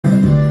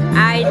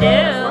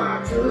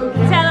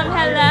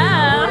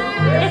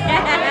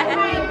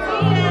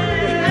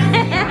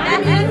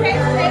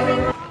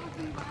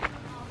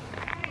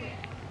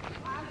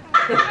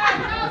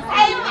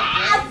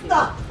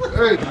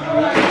Who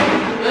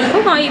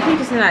gonna eat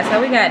peaches tonight? So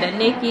we got the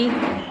Nikki.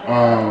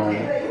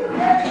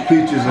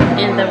 Peaches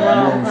and the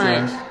wrong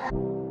punch.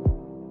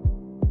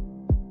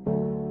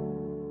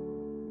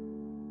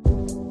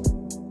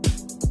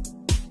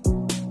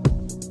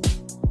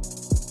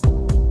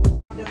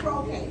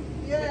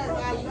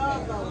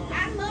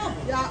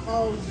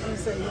 Oh, you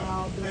say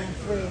y'all doing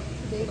free.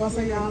 They gonna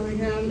say y'all ain't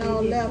have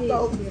no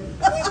leftovers.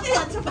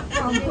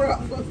 From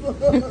breakfast.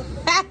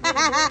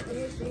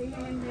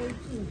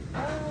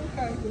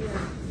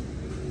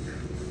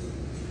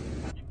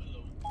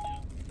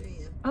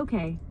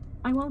 Okay,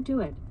 I won't do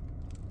it.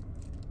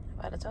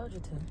 I'd have told you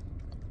to.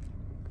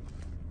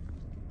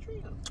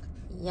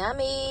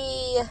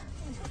 Yummy.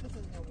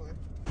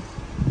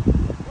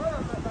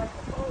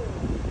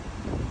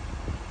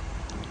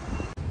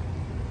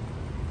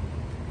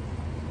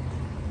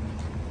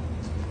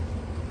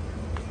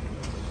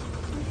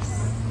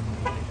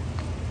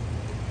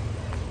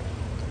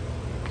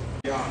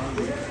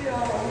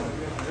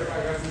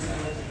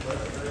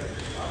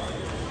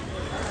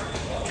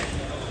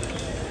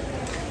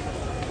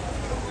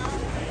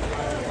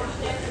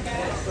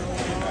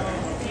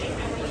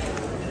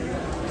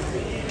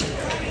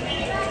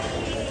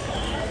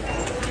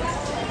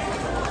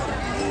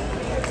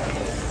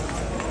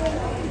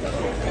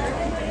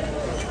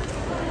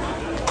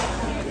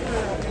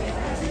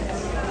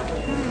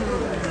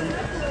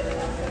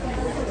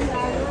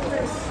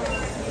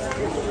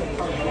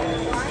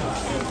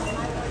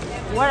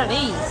 What are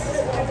these?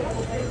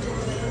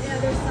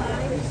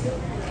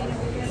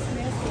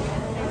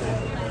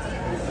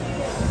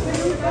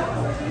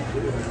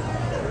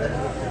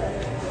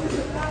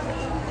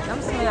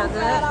 Them smell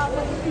good.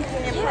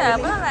 Yeah,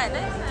 but I like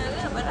they smell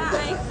good, but I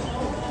ain't.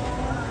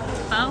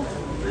 Oh.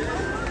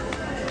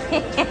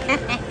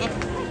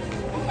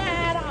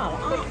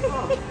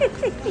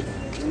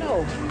 $5.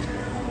 No.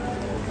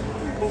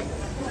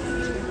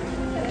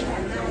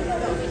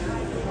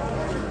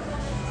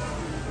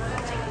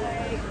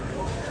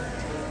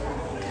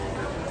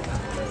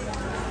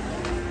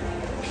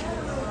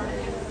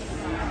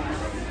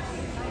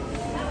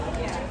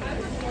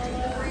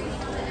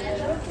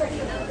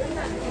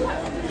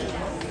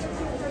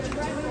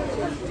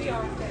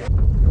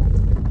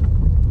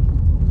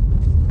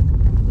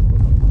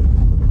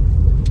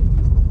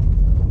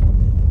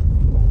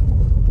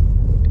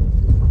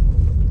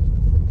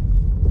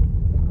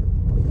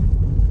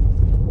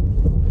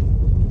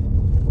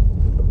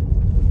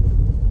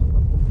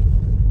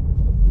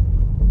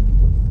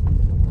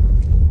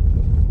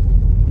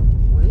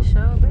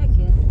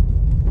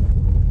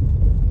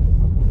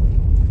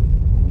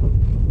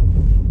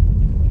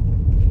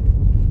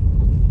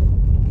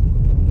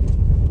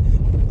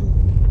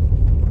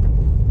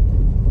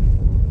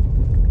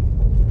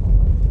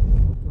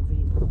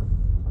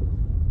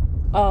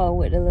 Oh,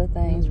 with the little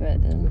things right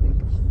there.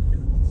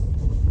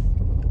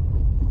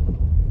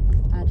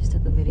 I just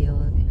took a video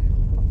of it.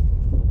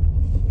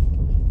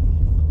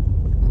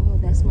 Oh,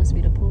 that must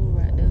be the pool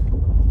right there.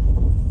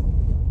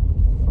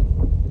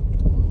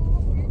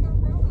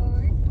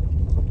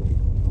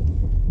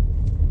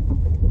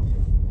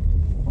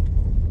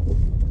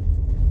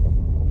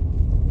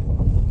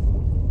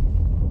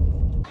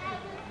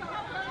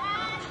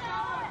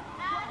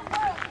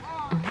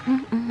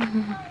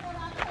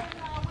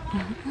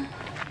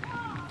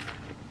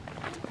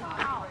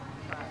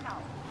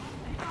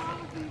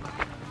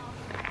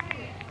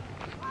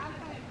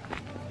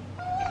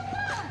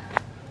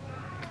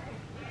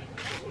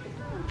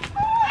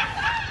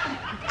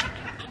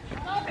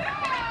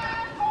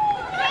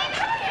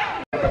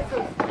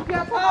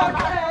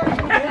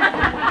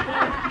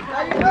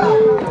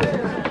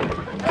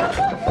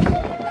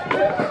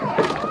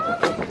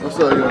 What's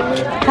up, young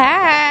man?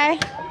 Hi.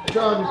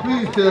 Charlie,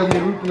 please tell me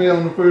root me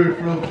on the first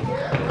floor.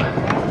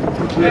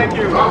 Thank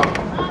you.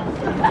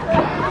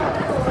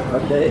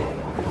 Okay.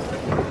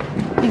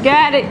 You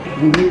got it.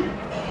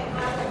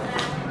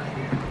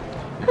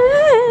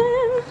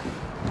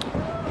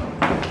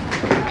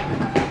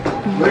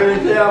 Where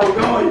is it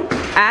we're going?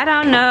 I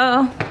don't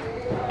know.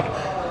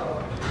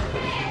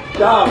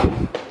 Dog.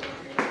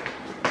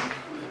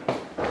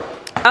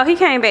 Oh, he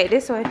came back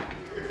this way.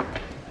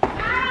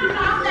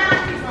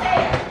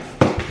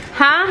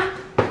 Huh?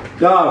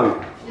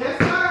 Dog. Yes,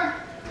 sir.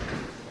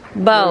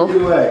 Bo. Where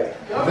you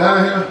at?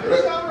 Down here.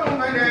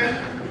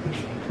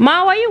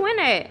 Mom, where you went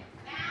at?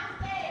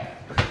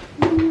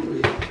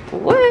 Downstairs.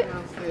 What?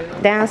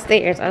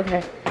 Downstairs,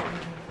 okay.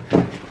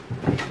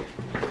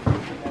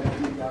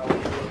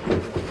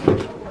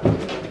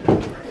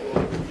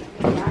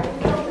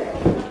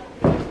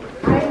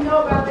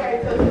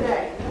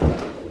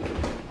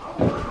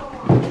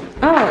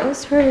 Oh,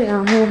 it's pretty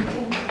down here.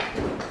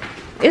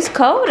 It's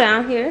cold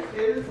down here.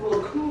 It is a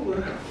little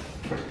cooler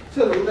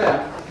to the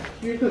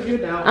left. Because you're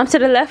down. I'm to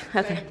the left?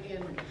 Okay.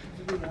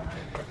 I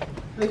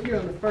think you're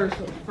on the first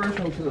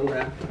one to the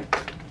left.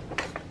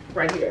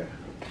 Right here.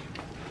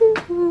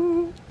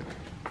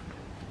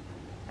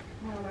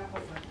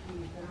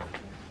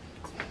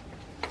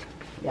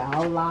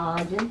 Y'all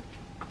lodging.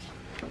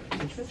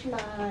 This is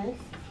nice.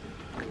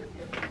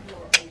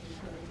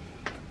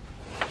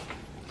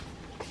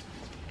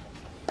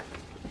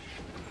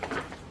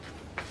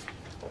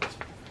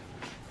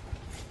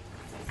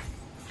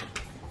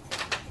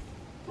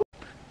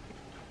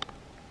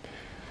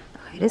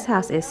 This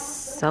house is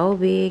so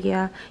big,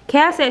 y'all.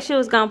 Cal said she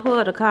was gonna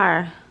pull the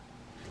car.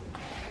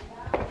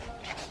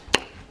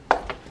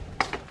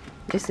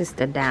 This is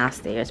the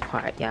downstairs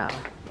part, y'all.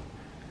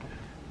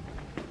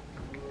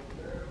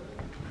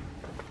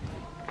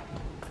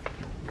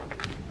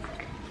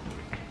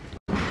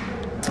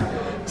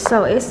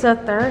 So it's a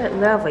 3rd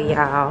level,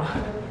 y'all.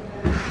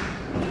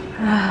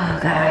 Oh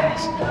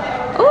gosh.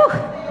 Ooh.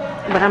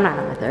 But I'm not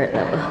on the 3rd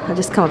level. I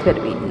just come up here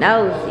to be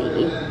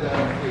nosy.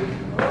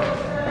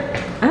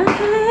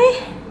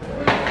 Okay.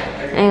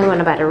 I ain't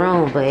going about the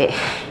room, but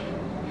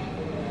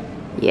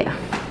yeah.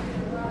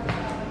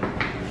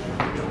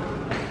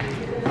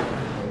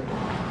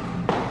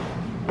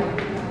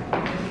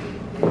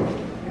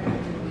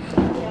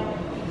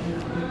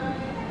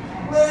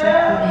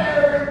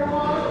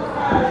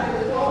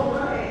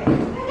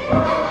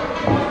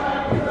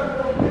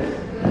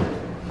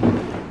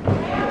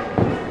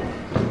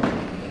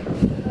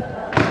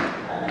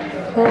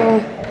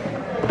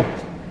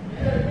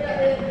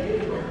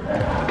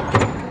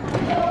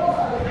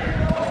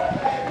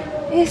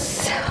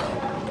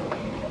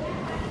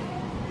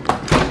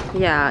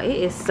 Yeah, it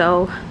is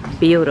so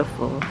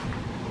beautiful.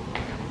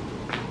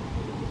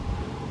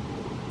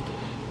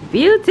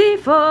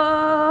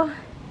 Beautiful.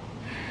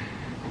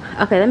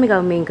 Okay, let me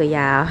go mingle,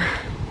 y'all.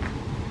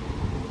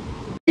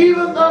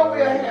 Even though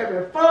we are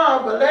having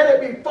fun, but let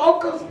it be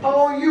focused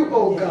on you,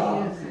 oh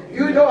God.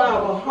 You know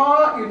our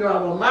heart, you know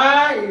our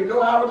mind, you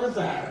know our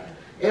desire.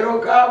 And oh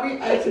God, we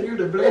asking you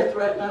to bless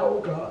right now,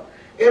 oh God.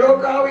 And oh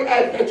God, we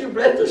ask that you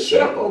bless the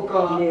chef, oh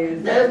God,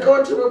 that's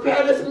going to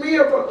prepare this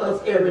meal for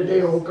us every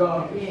day, oh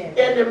God.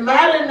 In the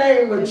mighty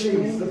name of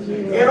Jesus.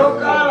 And oh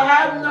God,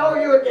 I know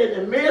you're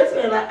in the midst,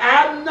 and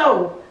I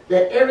know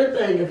that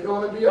everything is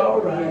going to be all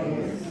right.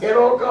 And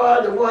oh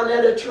God, the one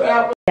that is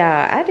traveling.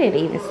 Yeah, I didn't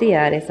even see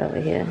all this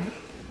over here.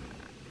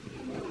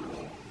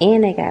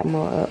 And they got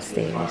more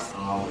upstairs.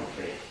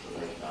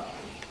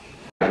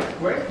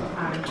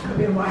 I've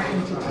been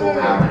watching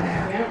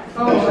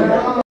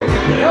tutorials.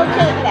 Go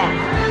check it out.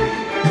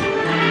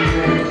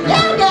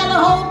 Y'all got a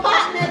whole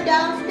partner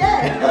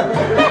downstairs.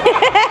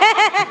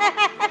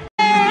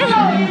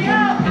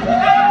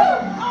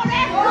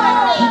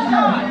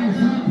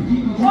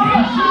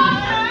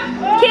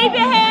 Keep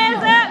your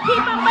hands up.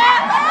 Keep them up.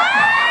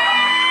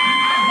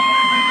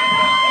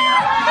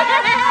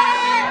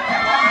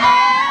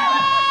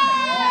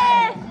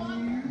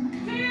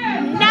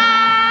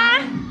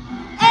 9,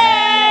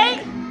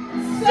 8,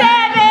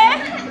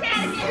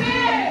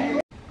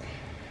 7.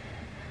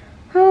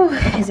 Whew,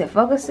 is it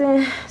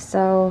focusing?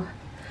 So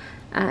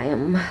I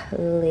am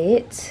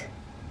lit,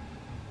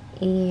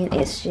 and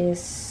it's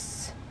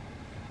just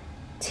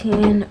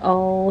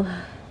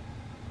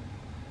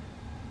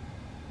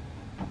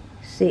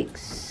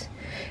 10:06.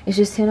 It's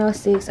just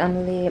 10:06 on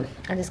the lid.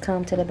 I just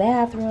come to the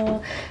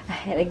bathroom. I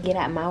had to get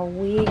out my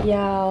wig,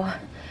 y'all,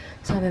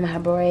 so I'm in my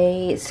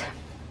braids.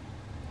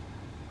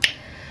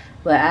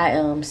 But I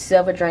am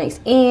several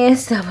drinks in,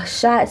 several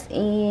shots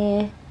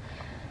in,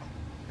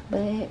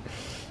 but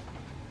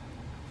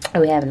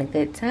we're having a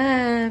good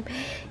time.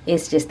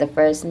 It's just the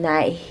first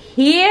night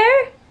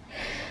here.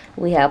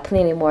 We have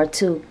plenty more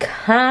to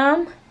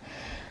come.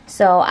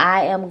 So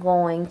I am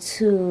going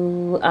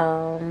to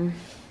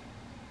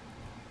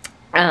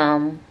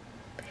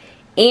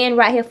end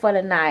right here for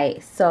the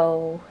night.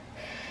 So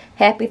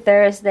happy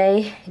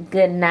Thursday,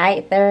 good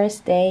night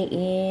Thursday,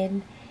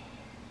 and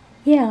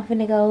yeah, I'm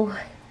gonna go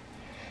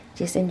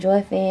just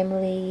enjoy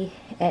family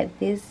at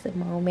this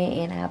moment,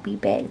 and I'll be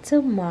back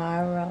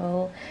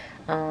tomorrow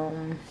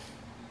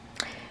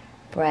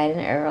bright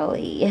and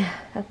early.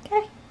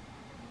 Okay.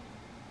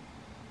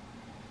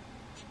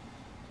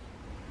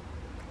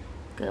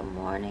 Good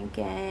morning,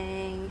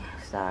 gang.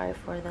 Sorry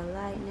for the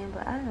lightning,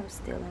 but I am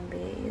still in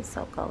bed. It's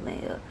so cold in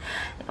here.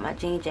 I got my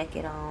jean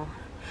jacket on.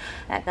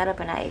 I got up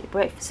and I ate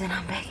breakfast, and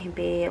I'm back in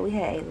bed. We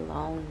had a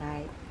long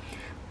night,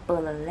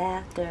 full of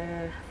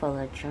laughter, full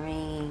of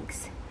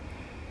drinks,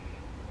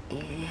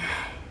 and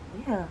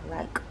yeah,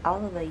 like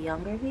all of the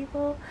younger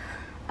people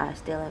are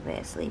still in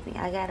bed sleeping.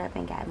 I got up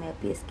and got me a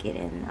biscuit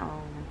and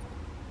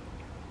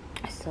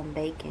some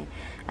bacon.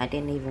 I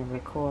didn't even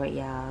record,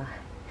 y'all.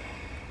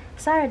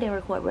 Sorry I didn't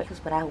record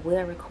breakfast, but I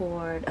will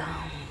record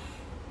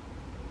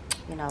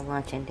you know,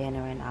 lunch and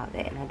dinner and all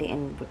that. And I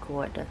didn't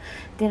record the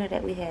dinner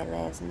that we had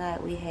last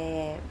night. We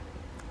had,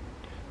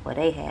 well,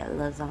 they had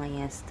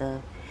lasagna and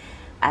stuff.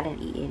 I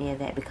didn't eat any of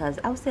that because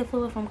I was still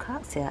full from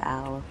cocktail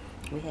hour.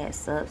 We had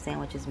sub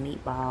sandwiches,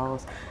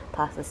 meatballs,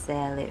 pasta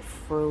salad,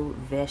 fruit,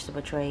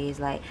 vegetable trays.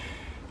 Like,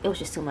 it was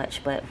just too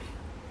much, but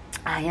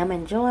I am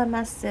enjoying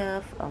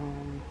myself.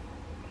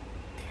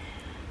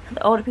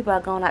 The older people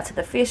are going out to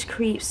the fish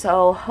creek,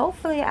 so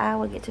hopefully I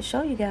will get to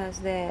show you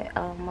guys that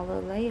a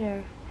little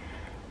later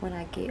when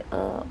I get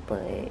up.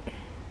 But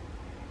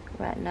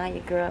right now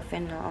your girl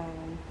finna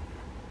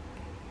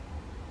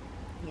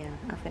yeah,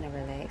 I'm finna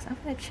relax. I'm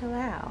finna chill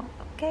out.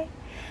 Okay,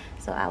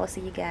 so I will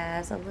see you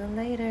guys a little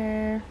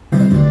later.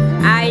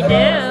 I do.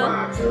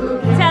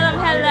 Tell them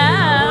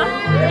hello.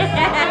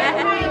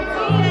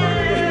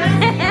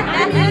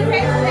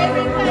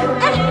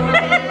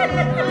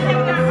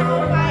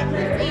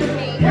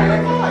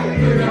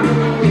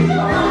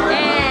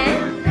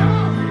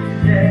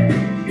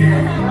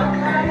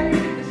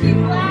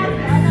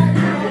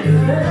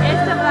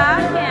 It's the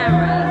vlog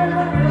camera.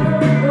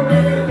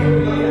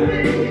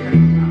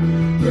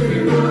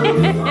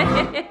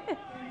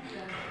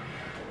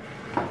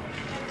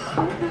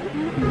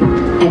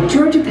 At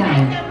Georgia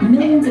Power,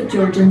 millions of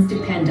Georgians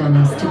depend on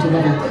us to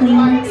deliver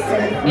clean,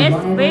 safe, It's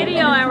reliable,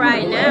 videoing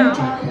right now.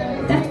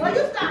 That's Well,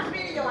 you stop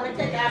videoing and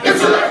take out.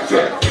 It's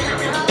electric.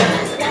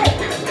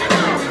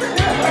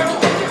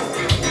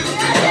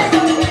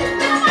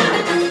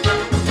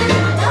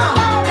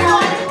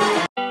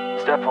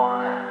 Step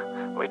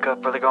 1, wake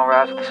up early, gonna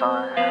rise with the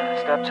sun.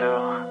 Step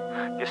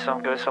 2, get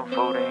some good, some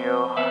food in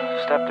you.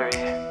 Step 3,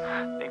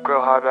 think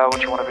real hard about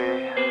what you wanna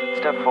be.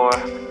 Step 4,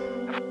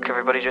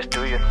 everybody just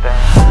do your thing.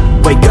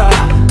 Wake up,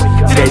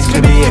 today's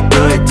gonna be a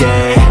good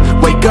day.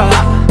 Wake up,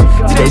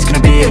 today's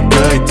gonna be a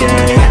good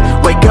day.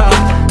 Wake up,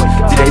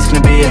 today's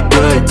gonna be a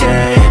good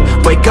day.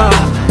 Wake up,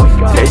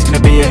 today's gonna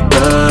be a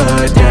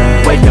good day.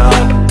 Wake up,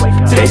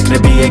 today's gonna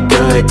be a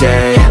good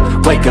day.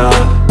 Wake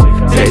up.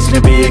 Today's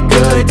gonna be a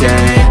good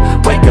day.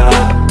 Wake up.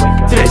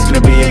 Today's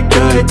gonna be a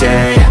good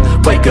day.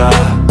 Wake up.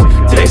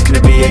 Today's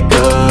gonna be a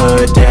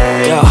good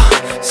day. Yo,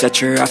 set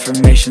your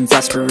affirmations,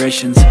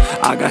 aspirations.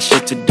 I got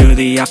shit to do,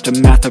 the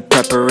aftermath of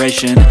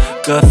preparation.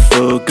 Good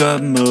food,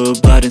 good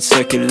mood, blood in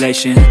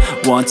circulation.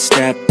 One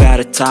step at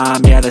a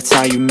time, yeah, that's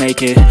how you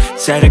make it.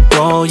 Set a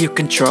goal you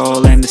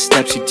control and the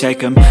steps you take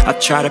them. I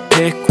try to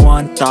pick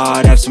one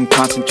thought, have some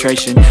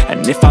concentration.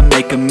 And if I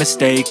make a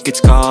mistake, it's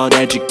called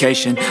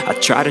education. I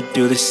try to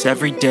do this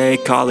every day,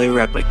 call it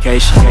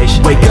replication.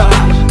 Wake up,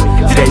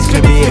 today's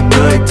gonna be a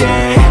good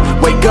day.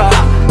 Wake up,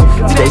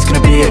 today's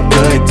gonna be a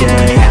good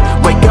day.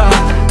 Wake up,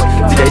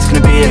 today's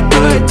gonna be a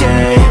good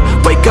day.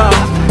 Wake up,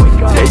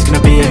 today's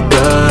gonna be a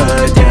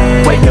good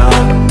day. Wake up,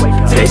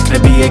 today's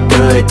gonna be a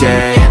good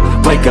day.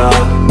 Wake up,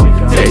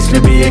 today's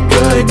gonna be a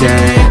good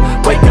day.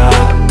 Wake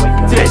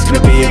up, today's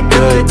gonna be a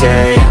good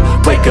day.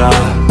 Wake up,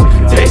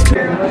 today's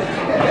gonna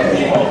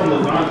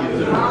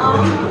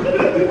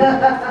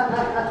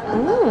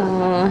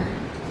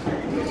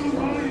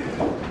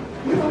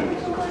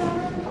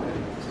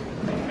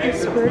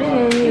It's pretty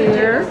in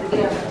here.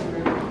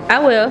 I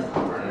will.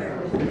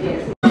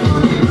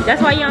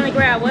 That's why you only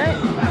grab what?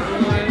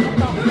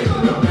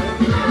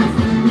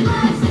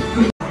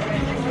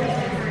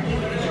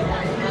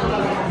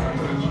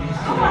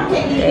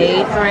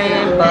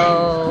 Adrian,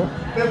 Bo.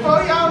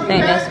 I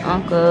think that's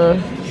Uncle.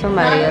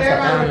 Somebody else.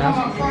 I don't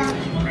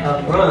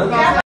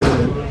know.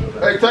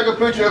 Hey, take a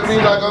picture of me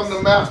like I'm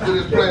the master of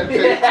this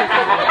plantation.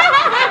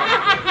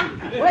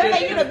 What are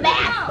you the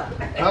master?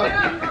 Huh?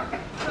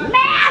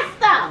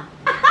 Master!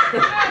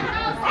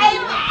 Hey,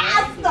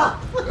 master!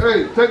 Hey,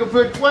 take a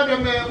picture. What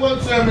that man,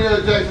 what Samuel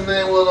L. Jackson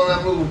name was on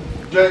that movie?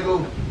 Django.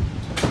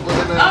 What's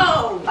his name?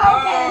 Oh,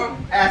 okay.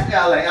 Ask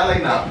LA. LA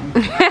now.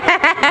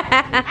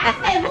 I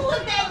said, who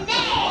is that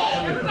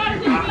name?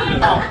 Come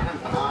down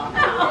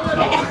a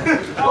little bit.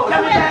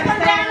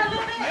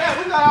 Yeah,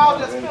 we got all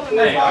just feeling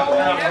this I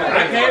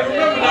can't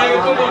remember now. You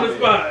put on the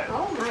spot. I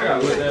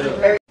gotta look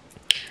that up.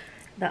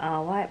 The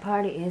all-white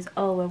party is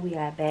over. We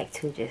are back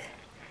to just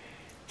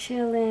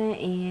chilling,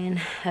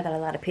 and I got a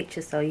lot of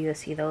pictures, so you'll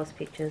see those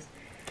pictures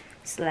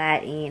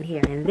slide in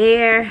here and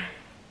there.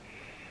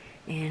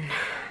 And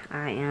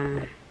I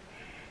am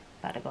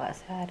about to go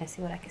outside and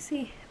see what I can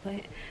see,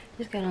 but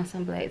just got on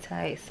some black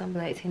tights, some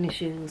black tennis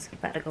shoes,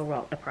 about to go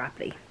walk the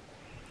property.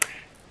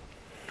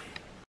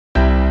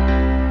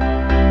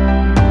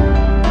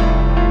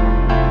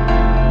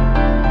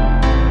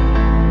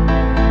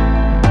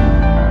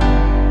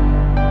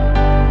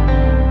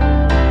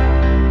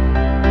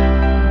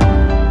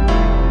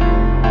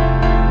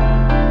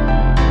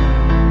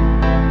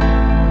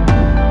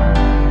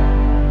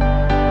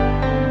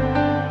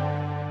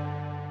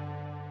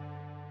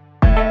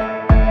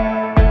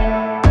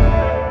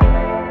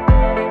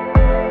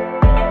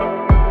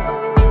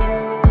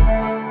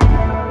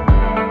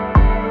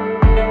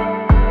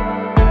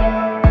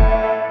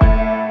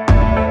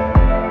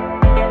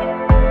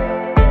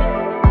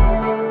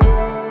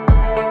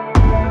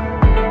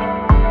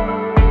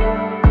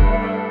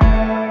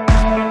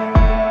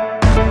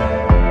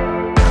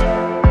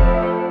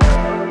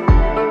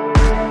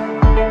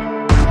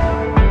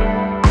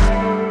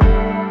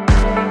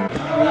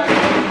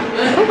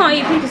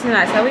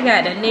 Tonight, so we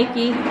got the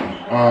Nikki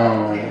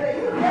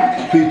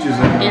Peaches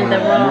and the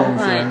rum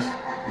moonshine. punch.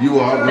 You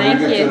are. Thank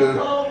When we get you. to the,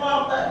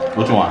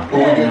 Which one? when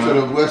we get to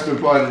the western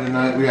party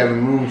tonight, we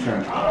having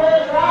moonshine.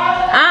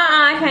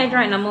 I can't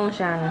drink no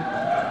moonshine.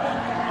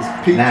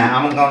 Peaches. Nah,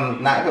 I'm gonna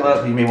not fill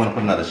up. You may want to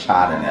put another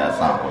shot in there or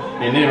something.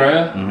 Isn't it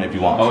right? If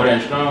you want. Oh,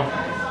 that's strong.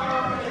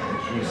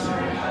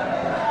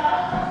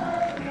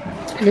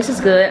 This is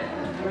good.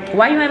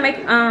 Why you ain't make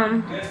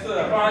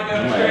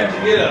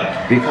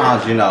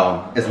Because you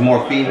know it's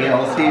more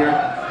females here,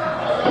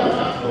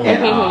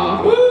 and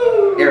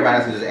everybody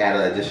else can just add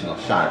an additional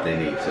shot if they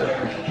need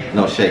to.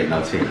 No shade,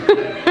 no tea.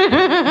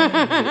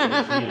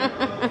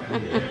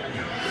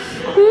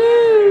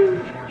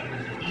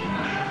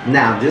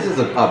 Now this is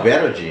a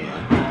better gin.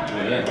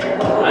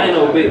 I ain't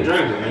no big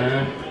drinker,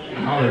 man.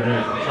 I only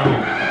drink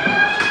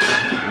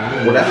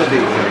some. Well, that's a big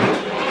drink.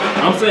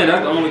 I'm saying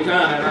that's the only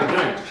kind that I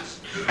drink.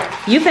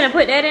 You finna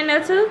put that in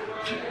there too?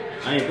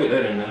 I ain't put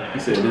that in there. He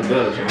said this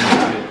better, so I'm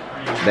gonna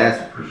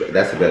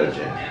That's a better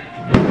gin.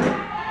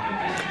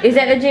 Is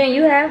that the gin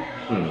you have?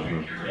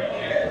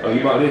 Mm-hmm. Oh,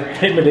 you bought this?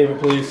 Hit me, David,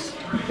 please.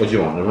 What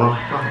you want? The rum?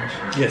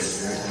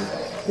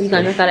 Yes. You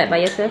gonna drink all that by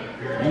yourself?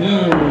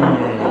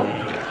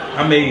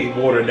 I may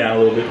water it down a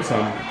little bit with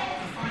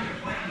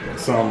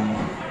some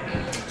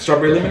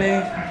strawberry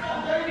lemonade.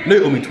 They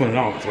owe me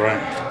 $20,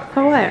 right?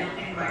 For what?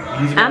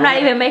 I'm not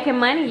even making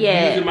money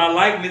yet. Using my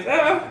likeness,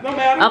 no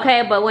matter.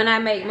 Okay, but when I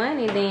make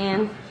money,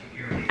 then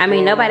I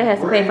mean nobody has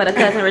to pay for the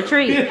cousin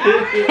retreat.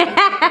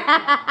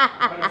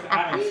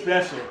 I am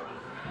special.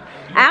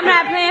 I'm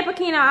not playing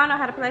Pekino. I don't know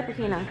how to play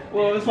Pekino.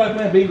 Well, it's like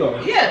playing bingo.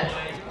 Yeah.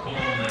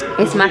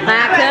 It's my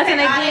fine cousin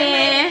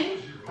again.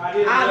 I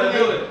didn't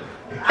do it.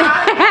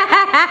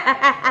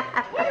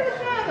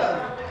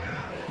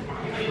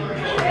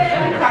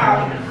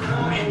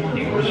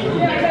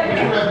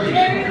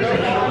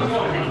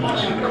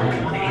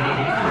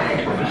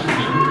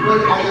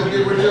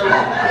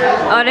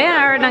 Oh, they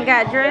already done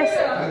got dressed.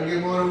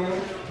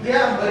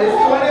 Yeah, but it's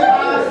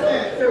 25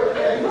 cents.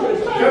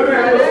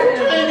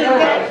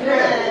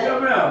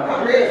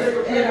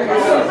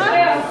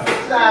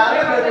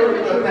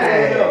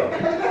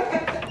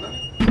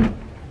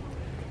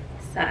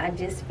 So I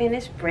just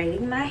finished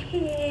braiding my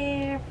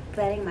hair,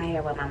 plaiting my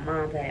hair. Well, my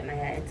mom plaited my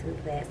hair into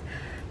plaits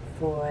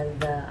for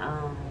the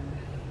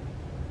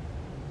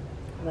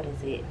what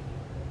is it?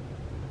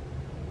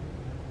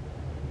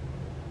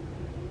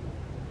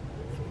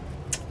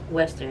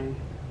 Western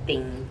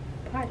theme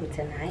party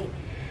tonight.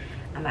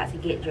 I'm about to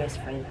get dressed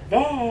for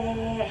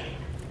that.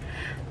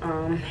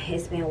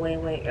 It's been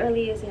way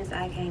earlier since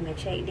I came and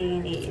checked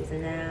in. It is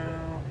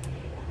now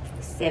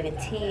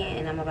 7:10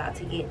 and I'm about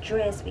to get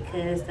dressed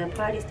because the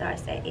party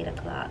starts at 8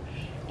 o'clock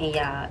and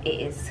y'all,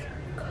 it is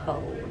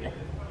cold.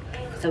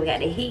 So we got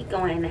the heat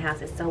going in the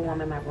house. It's so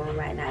warm in my room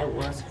right now. It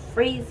was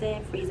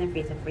freezing.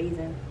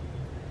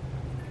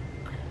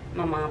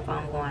 My mom's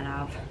phone going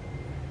off.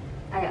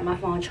 I got my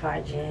phone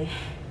charging.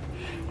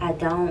 I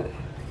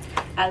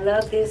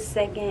love this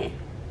second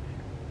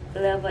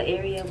level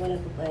area,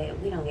 whatever, but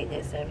we don't get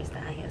good service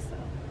down here, so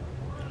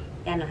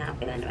y'all know how I'm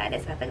feeling about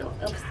this. So I have to go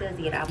upstairs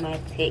to get all my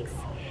text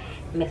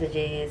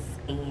messages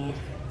and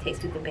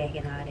text people back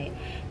and all that,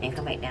 and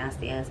come back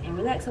downstairs and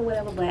relax or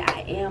whatever. But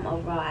I am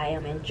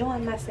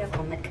enjoying myself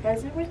on the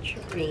cousin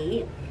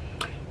retreat.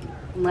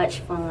 Much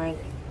fun,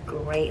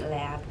 great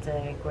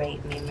laughter,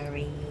 great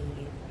memories.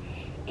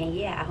 And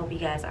yeah, I hope you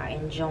guys are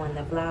enjoying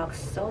the vlog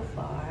so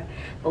far,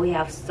 but we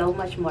have so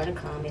much more to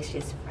come. It's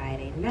just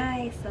Friday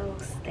night, so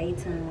stay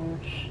tuned.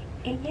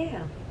 And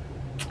yeah,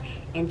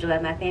 enjoy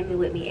my family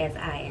with me as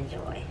I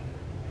enjoy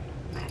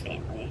my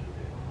family.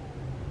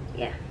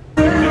 Yeah.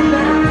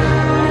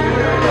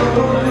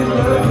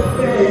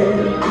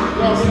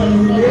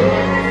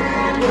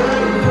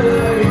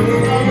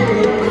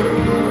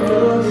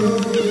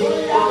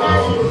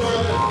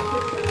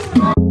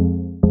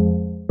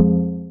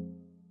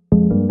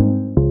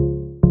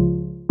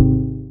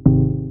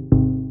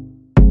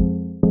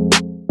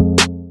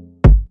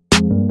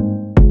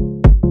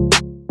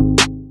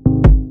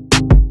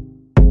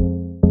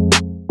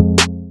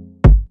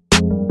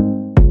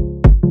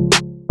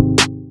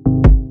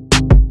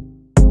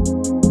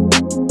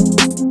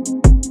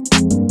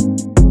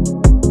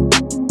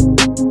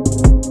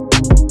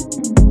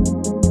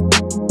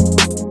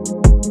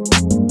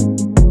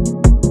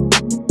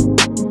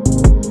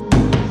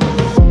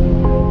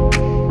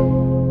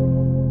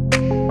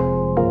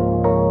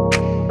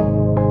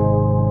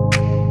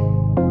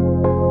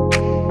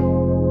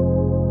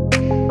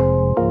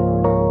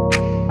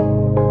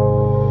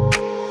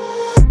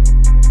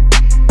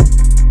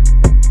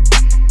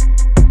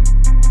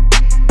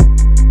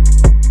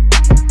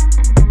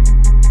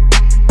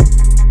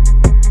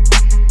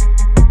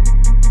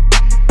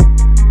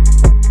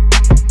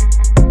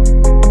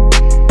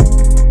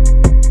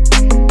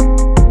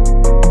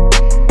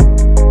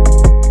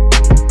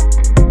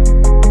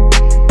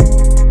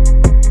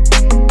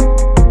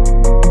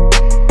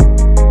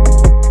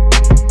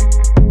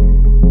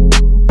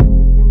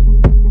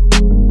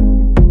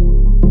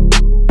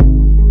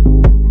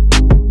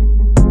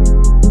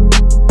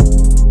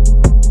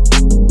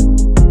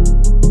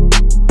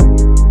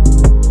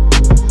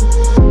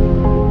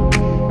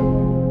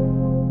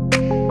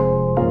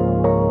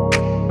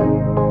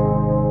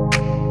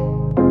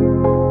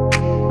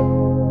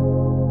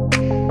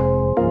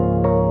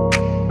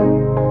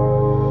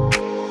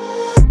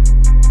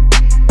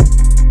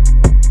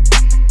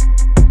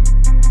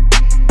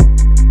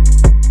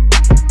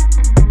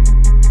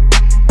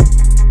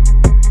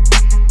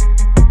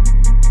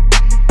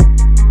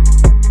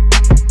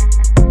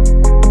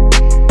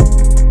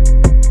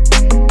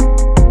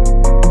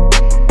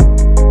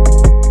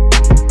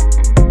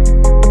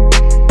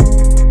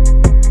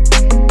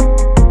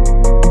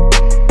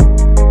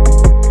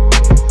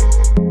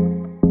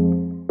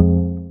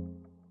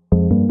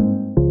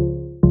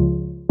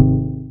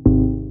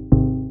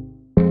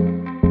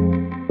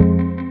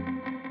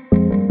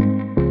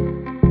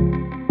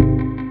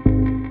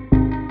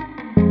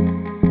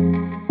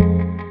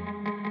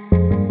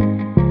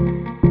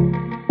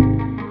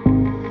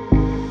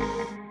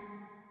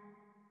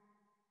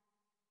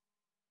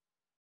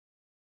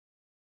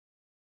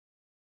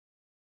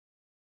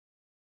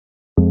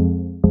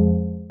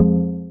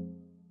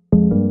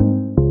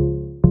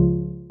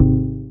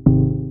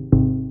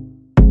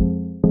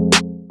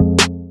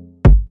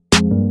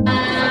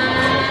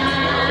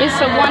 It's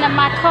one of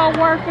my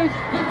co-workers.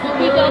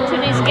 He go to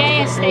this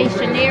gas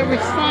station every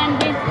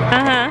Sunday.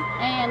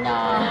 And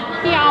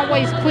he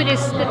always put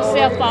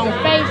himself on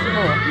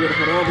Facebook.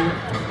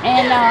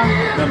 And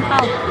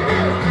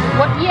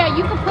yeah,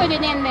 you can put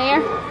it in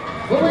there.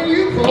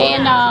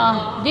 And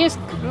this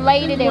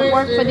lady that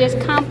worked for this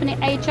company,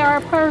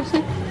 HR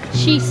person,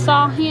 she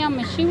saw him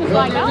and she was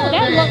like, oh,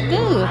 that looked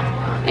good.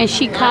 And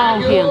she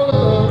called him.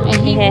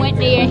 And he went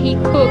there and he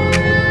cooked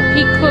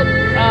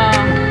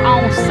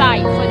on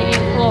site for the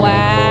employees.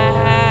 Wow.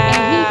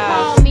 And he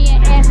called me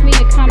and asked me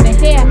to come and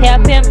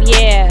help him.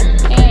 Yeah.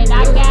 And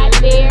I got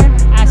there,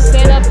 I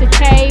set up the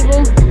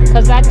table,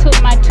 because I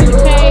took my 2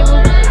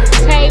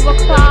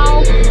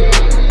 tablecloth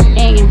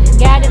and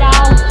got it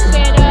all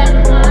set up.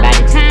 By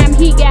the time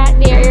he got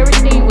there,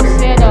 everything was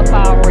set up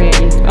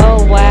already.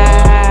 Oh,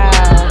 wow.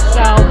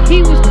 So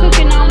he was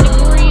cooking on the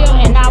grill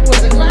and I was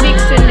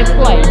fixing the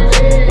plate.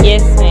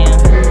 Yes, ma'am.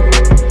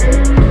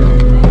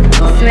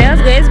 Smells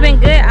good. It's been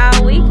good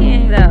all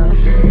weekend, though.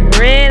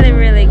 Really,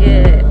 really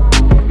good.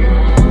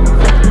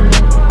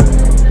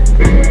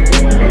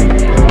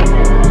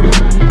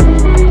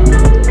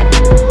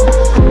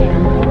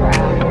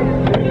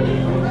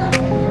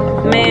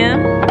 Ma'am?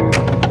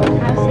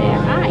 I said,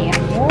 I am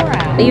wore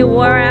out. You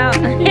wore out?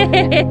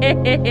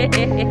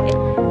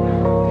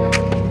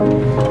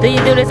 Do you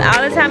do this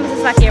all the time? Is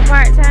this like your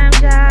part-time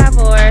job,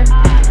 or?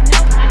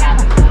 Nope, I got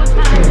a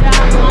full-time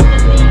job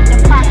underneath the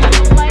Department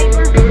of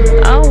Labor.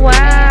 Oh,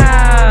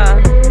 wow.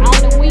 On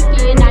the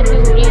weekend, I do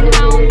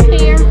in-home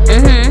care.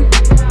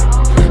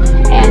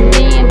 And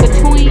then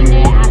between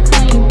that, I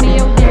clean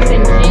buildings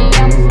and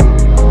gyms.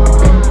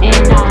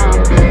 And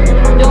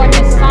during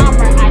the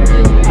summer, I do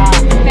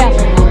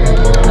festivals.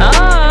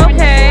 Oh,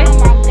 okay. During the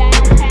summer, I'm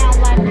downtown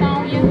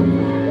Latonia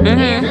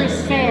every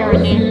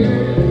Saturday.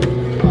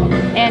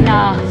 And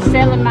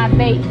selling my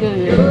baked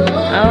goods.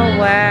 Oh,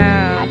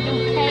 wow. I do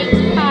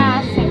cakes,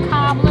 pies, and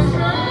cobblers.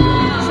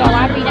 So I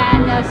be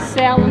down there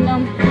selling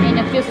them. And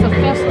if it's a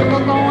festival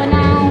going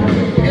on,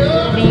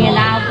 then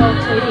I'll go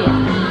to it.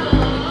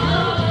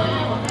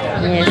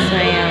 Yes,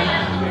 ma'am.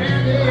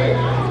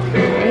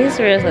 These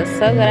ribs look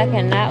so good. I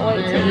cannot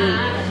wait to eat.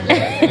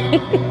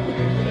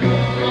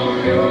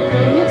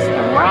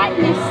 Mr.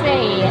 Rodney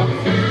said.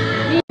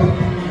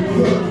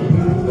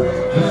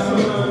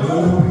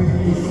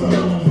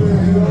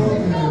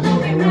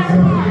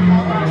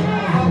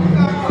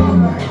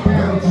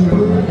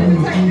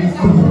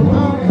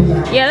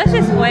 Yeah, let's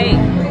just wait.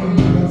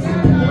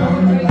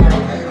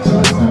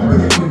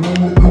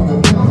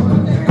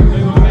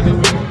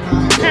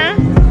 Huh?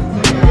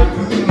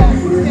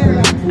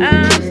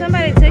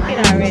 Somebody took it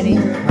already. I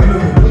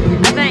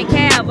think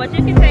Cal, but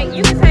you can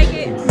take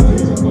it.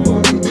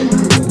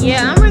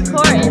 Yeah, I'm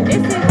recording.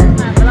 This is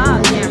my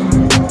vlog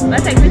camera.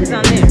 Let's take pictures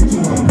on there.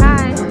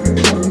 Hi.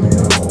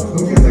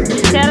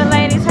 Tell the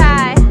ladies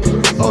hi.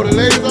 Oh, the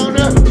ladies on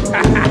there?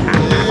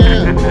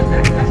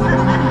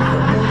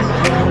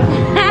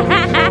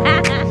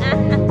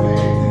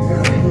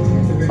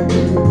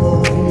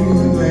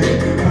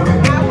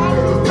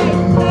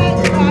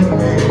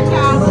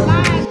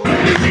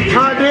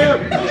 Hi, Deb.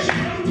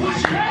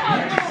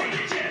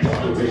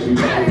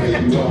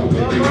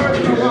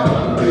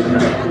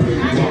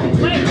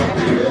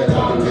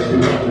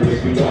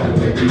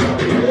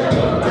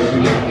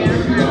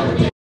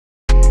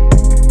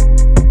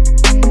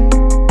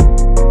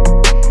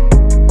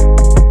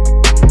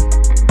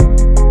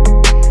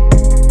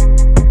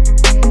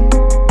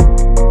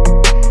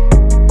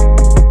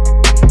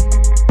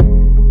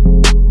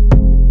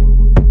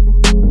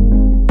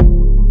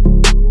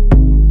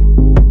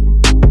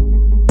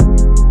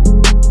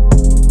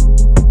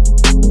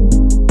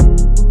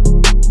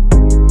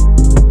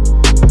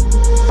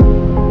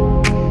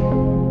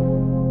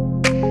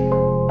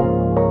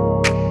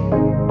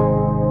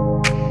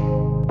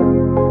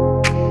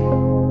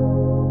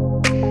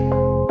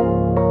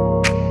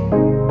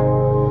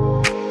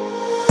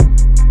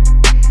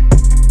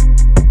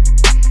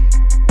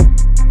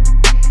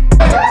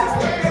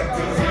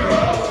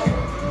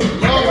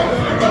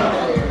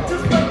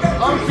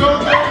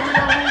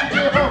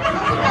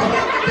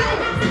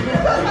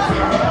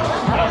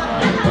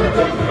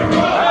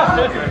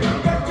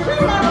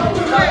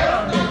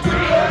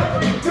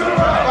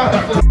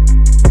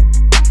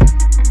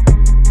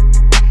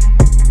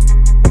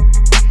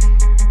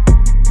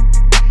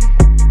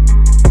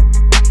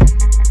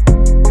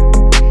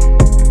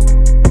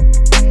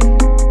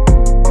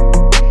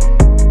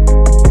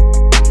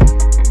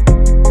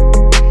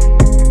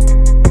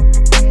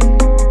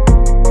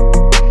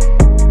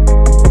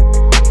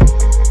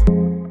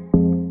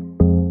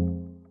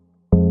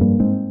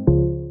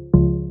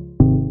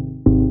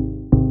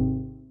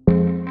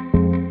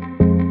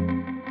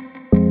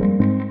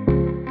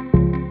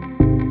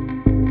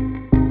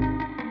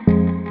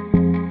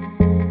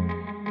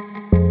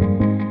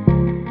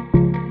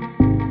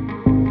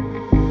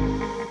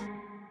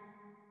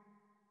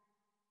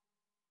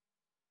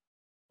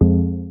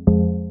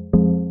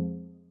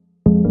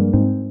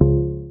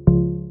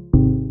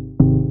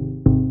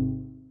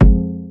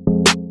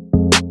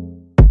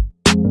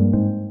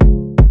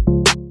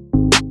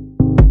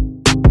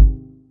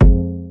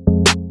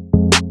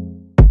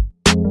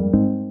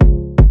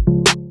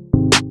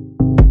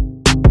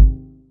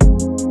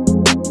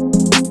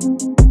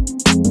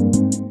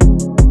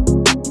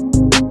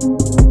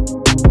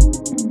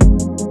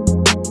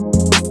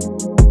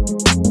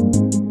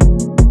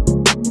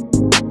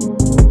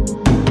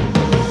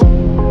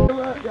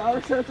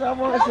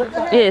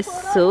 It's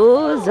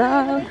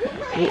Susan.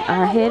 We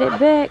are headed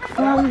back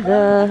from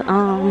the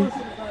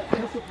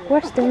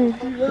Western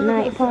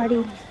night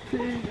party.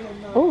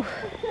 Oh.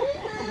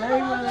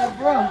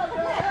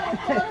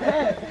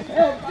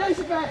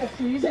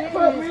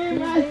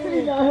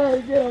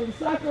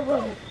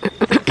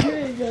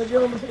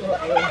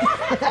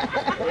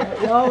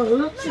 Y'all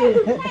look shit.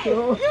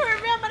 You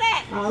remember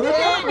that? I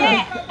remember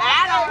that. I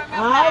don't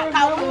remember that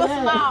because we were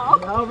small.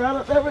 Y'all ran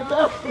up every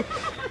day.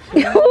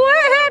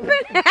 What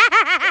happened?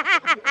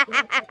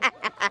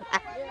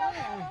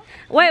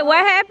 Wait, what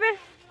happened?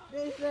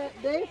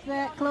 They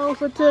sat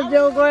closer to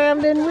Joe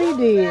Graham than we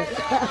did.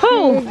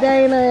 Who? Big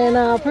Dana and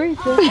our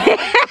preacher.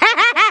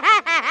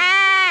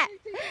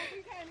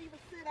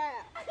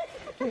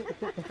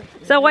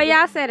 So where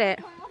y'all sat at?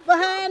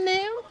 Behind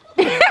them.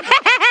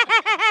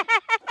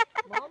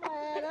 Mama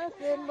had us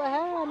sitting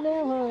behind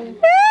them, honey.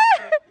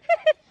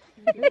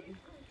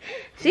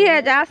 She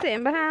had y'all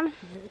sitting behind her?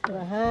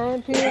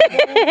 Behind people.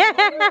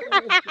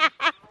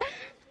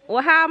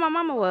 Well, how old my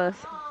mama was?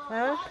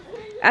 Huh?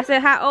 I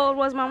said, how old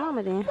was my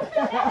mama then? You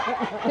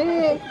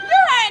heard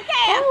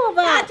Cam. Oh,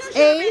 about You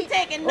should be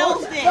taking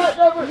notes then.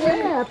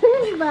 Yeah,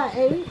 Penny's about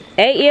 8.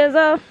 8 years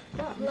old?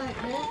 Something like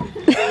that.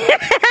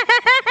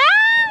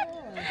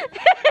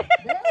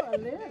 They were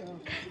little.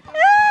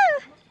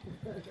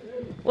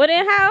 Well,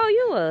 then how old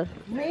you was?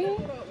 Me?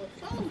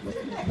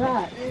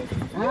 About,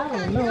 I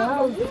don't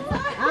know.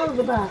 I was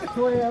about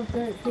 12,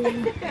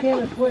 13, 10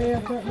 or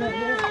 12, something like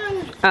that.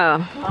 Oh.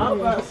 I was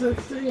about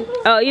 16.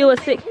 Oh, you was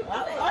 6. I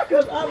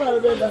might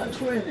have been about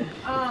 20.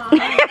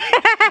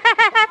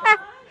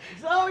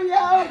 So,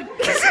 y'all.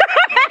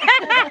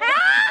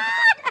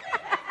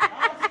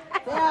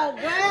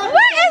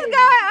 What is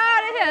going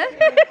on in here?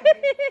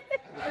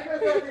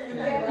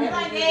 You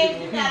like names,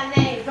 you got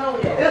names, don't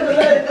you?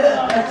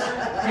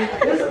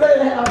 This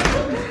lady have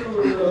Sunday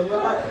school,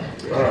 right?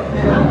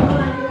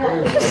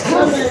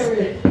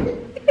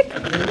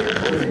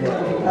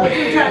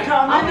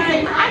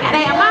 I gotta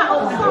have my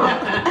own song.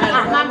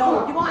 My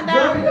boot. You want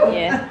down?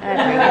 Yeah.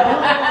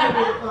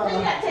 You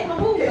gotta take my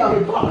boot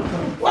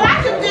off. Well, I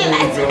should do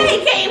like he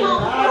came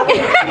home.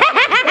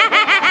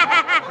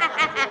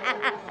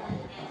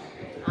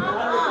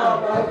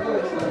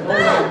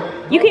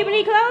 You keeping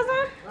these clothes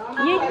on?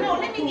 You, No,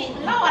 let me get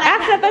Lord. I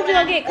thought you were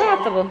gonna get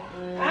comfortable.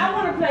 Yeah,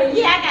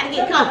 I gotta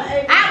get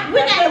comfortable. We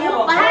gotta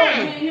move behind.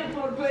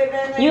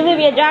 You leave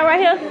your job right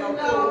here? We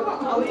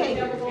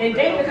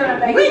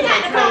got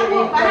to come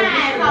move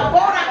behind. Cause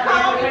both I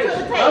called me to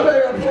the table.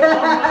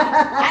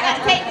 I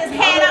gotta take this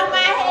hat off my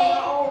head.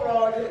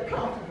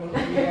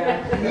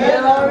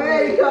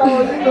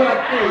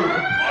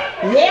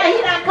 Yeah, he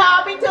done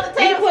called me to the You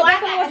table. put So I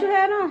back on what got you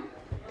had on?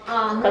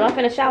 Cause I'm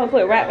finna shower and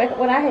put right back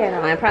what I had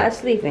on and probably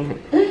sleeping.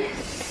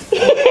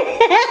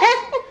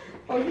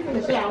 Oh, you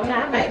finna shower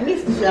now? I might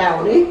miss the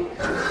shower, then.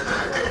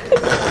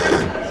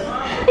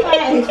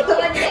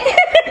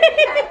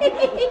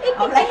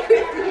 I'm like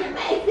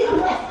Christy.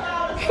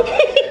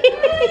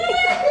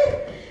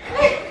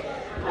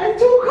 I'm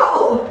too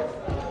cold.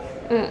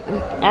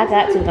 I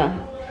got to though.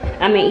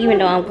 I mean, even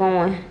though I'm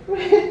going.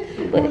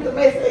 But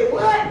They say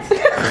what?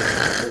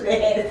 They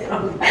had it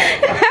on the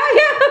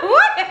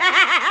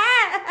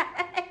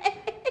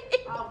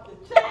off the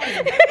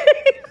chain.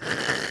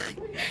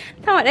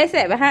 Tell what they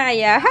sat behind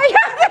y'all. How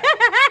y'all?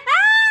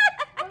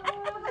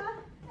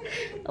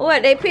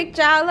 What, they picked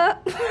y'all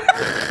up?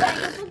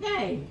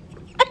 Okay.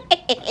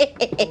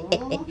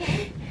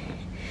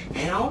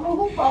 And I don't know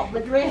who bought my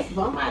dress.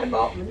 Somebody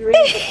bought my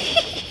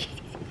dress.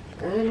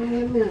 I don't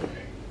remember.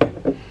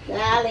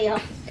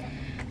 Charlie.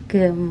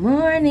 Good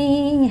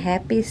morning.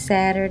 Happy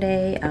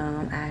Saturday.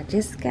 I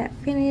just got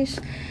finished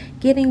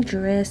getting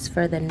dressed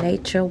for the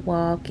nature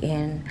walk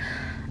and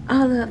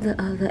all of the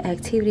other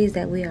activities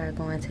that we are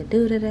going to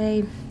do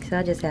today. So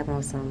I just have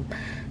on some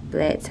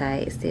black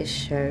tights, this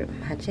shirt,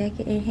 my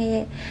jacket and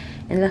hat,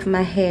 and left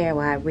my hair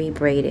while I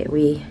replatted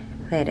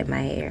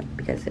my hair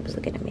because it was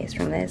looking a mess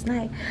from last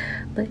night.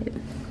 But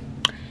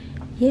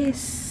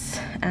yes,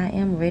 I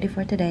am ready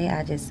for today.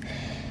 I just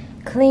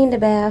cleaned the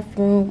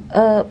bathroom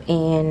up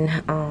and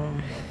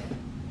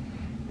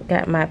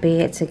got my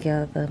bed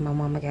together. My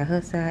mama got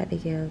her side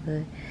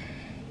together.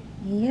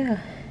 Yeah,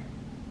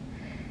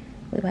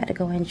 we're about to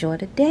go enjoy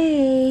the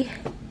day.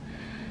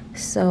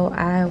 So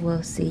I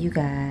will see you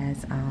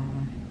guys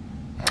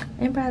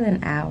in probably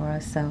an hour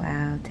or so.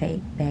 I'll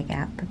take back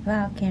out the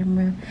vlog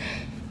camera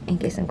and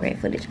get some great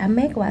footage. I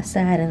may go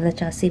outside and let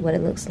y'all see what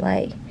it looks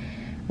like.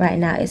 Right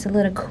now it's a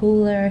little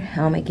cooler.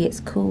 It gets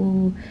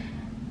cool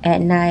at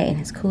night and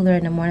it's cooler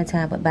in the morning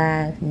time, but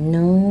by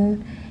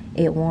noon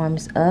it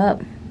warms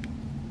up.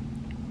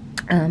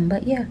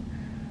 But yeah,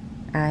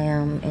 I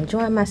am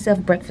enjoying myself.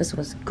 Breakfast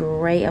was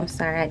great. I'm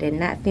sorry I did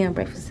not film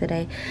breakfast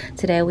today.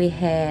 Today we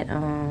had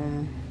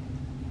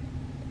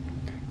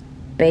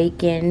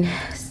bacon,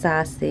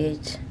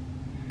 sausage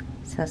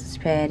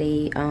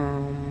patty,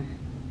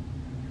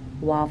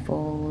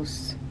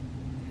 waffles,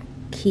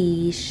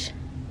 quiche.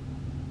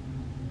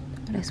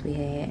 What else we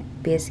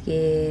had?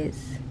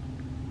 Biscuits.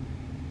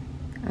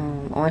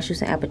 orange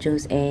juice and apple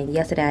juice. And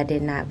yesterday I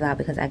did not vlog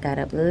because I got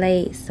up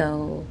late,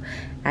 so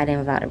I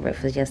didn't vlog the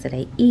breakfast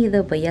yesterday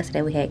either. But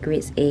yesterday we had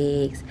grits,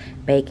 eggs,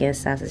 bacon,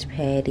 sausage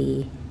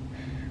patty,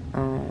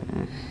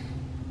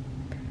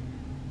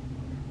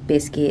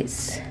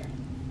 biscuits.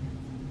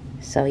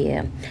 So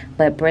yeah,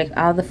 but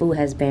all the food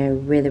has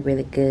been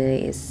really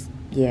good.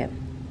 Yeah,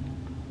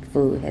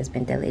 food has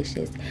been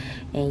delicious.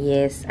 And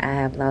yes, I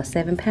have lost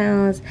 7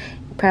 pounds.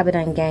 Probably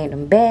done gained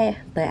them back,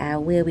 but I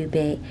will be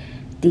back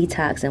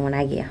detoxing when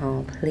I get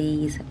home,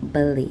 please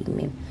believe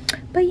me.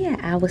 But yeah,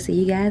 I will see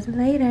you guys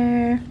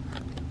later.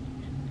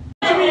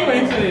 What you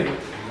mean you said it?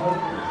 I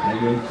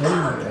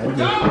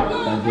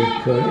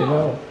just cut it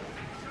off.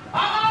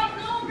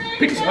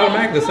 Pictures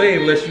automatically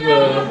save unless you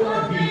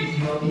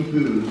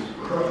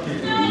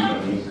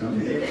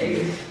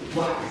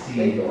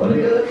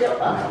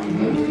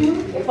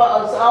If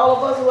all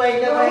of us who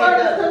ain't never had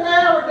that. What's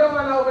Tamara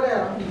doing over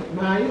there?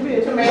 Nah, you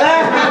bitch. Okay.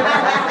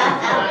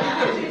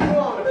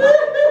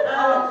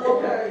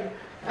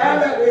 I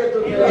got it.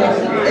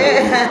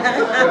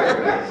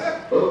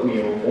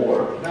 Oatmeal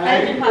more. I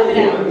can pop it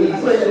out.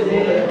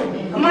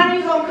 Come on,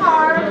 you gonna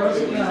carve?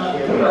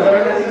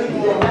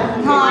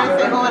 Hard,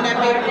 they go in that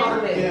big one.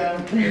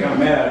 I'm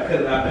mad. I cut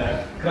it out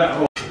there. Cut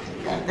out.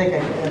 I think I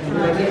can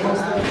get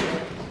most of it.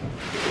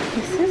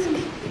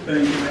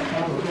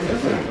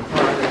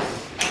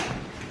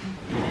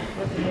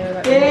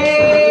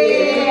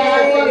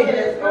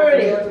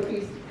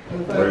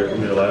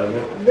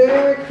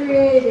 Very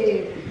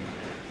creative.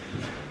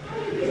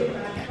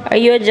 Are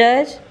you a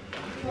judge?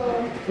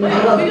 I'm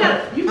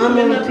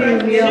on the team,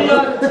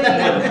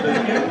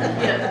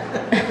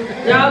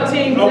 y'all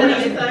team.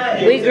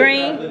 We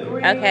green?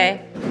 Okay.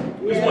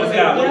 We just want to see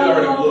how it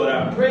already blew it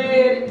out.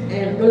 Red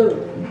and blue.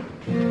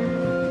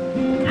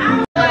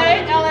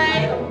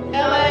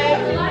 LA.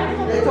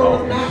 They told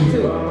us not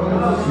to.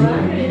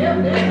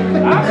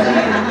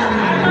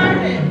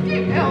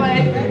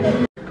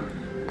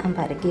 I'm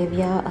about to give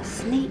y'all a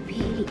sneak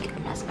peek.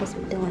 I'm not supposed to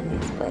be doing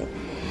this, but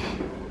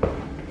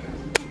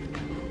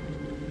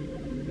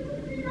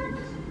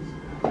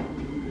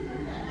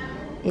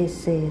it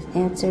says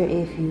answer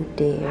if you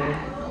dare.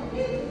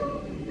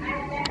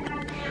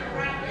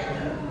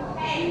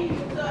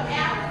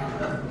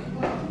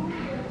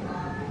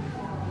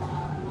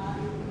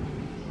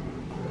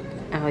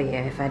 Oh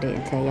yeah, if I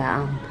didn't tell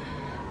y'all,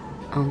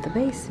 I'm on the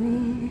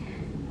basement.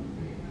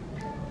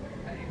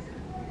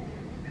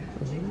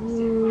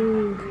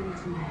 Ooh.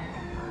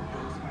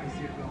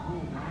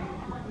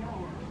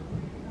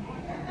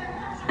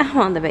 I'm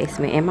on the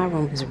basement and my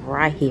room is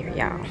right here,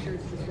 y'all.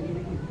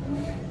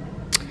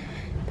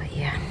 But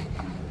yeah,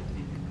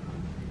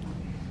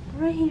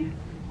 right here.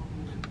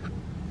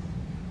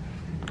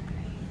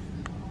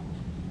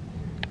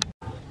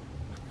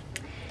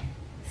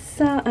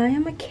 So I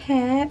am a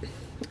cat.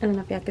 I don't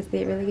know if y'all can see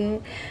it really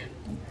good.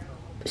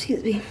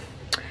 Excuse me.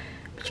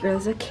 But your girl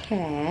is a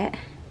cat.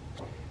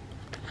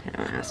 Turn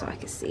around so I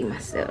can see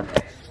myself.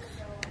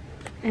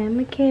 I'm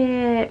a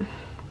cat.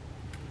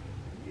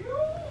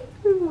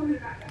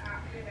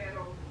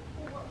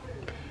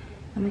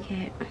 I'm a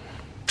cat.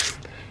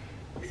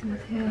 See my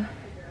tail?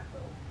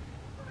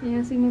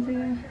 Yeah, see my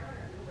tail?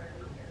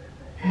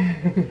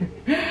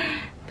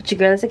 But your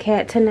girl is a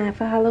cat tonight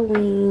for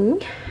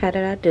Halloween. How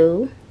did I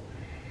do?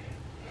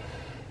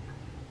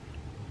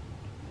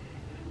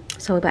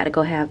 So we're about to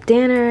go have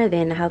dinner.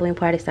 Then the Halloween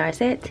party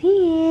starts at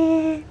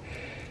 10.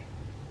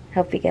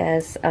 Hope you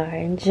guys are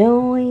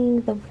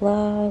enjoying the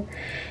vlog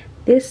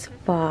this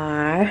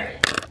far.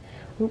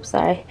 Oops,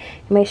 sorry.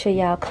 Make sure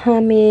y'all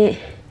comment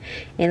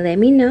and let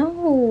me know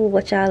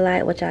what y'all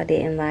like, what y'all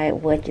didn't like,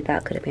 what you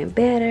thought could have been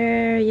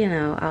better, you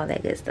know, all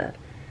that good stuff.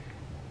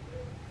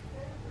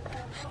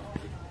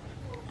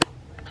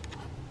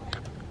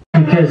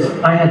 Because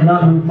I had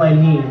not moved my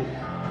knee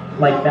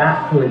like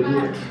that for a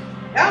year.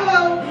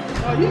 Hello.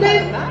 You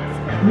did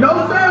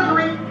no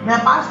surgery. Now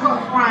if I start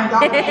crying,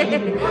 y'all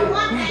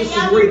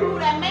disagree.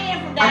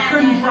 I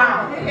couldn't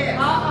drown.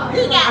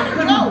 I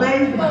couldn't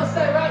bathe.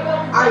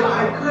 I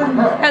couldn't.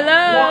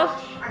 Hello.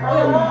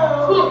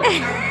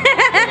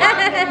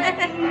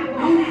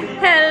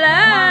 Hello.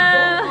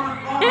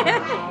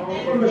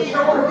 From the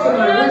shoulder to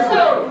the wrist to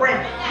the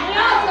front.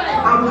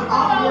 I was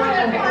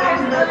operating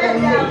on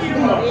things.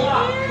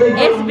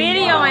 It's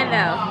videoing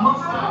though.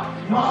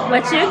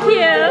 But you're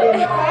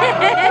cute.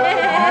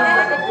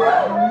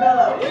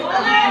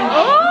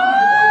 Oh,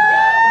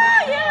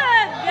 you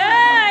look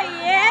good,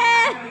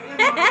 yeah.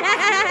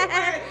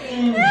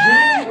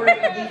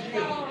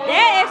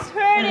 That is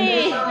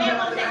pretty.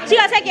 She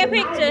gonna take your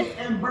picture.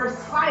 And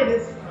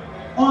bursitis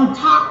on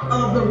top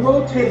of the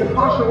rotator,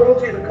 partial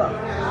rotator cuff.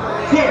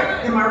 Here,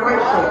 in my right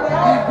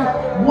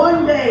foot.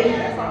 One day,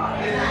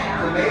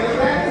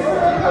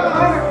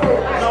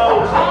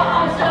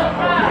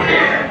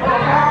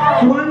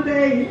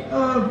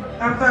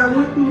 after I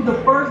went through the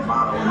first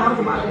bottle, and I was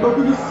about to go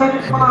through the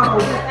second bottle,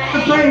 the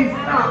pain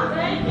stopped.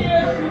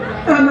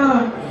 And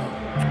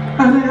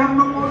I didn't have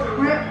no more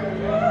cramp.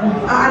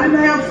 I didn't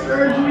have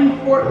surgery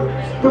for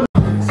the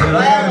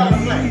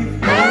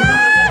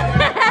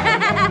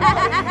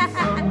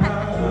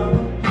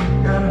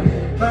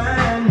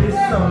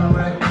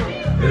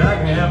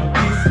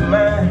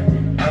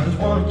man, I just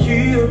wanna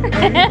chill.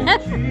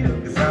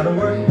 Cause I don't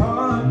work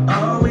hard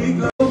all week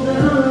long.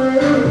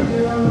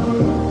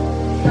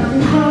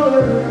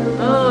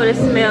 Oh, this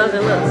smells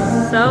and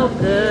looks so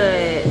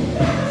good.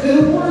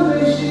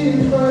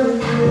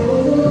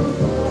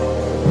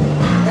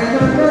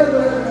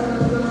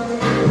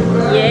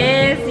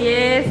 Yes,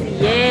 yes,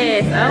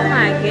 yes. Oh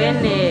my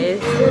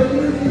goodness.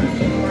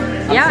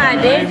 Y'all, I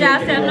did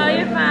y'all still know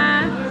you're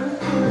fine.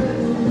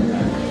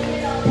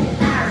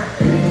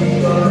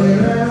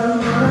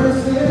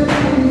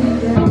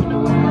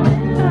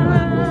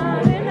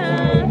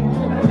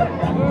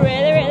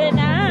 Really, really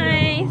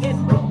nice.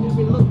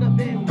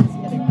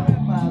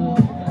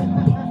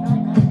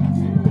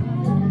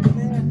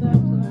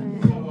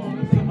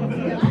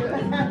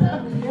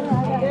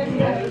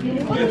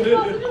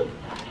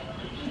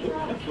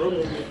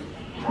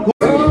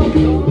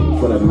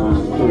 For the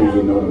 9-3,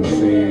 you know what I'm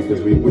saying?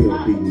 Because we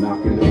will be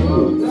knocking the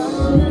boots.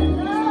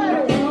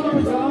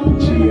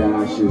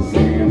 G.I.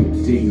 Shazam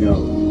Dino.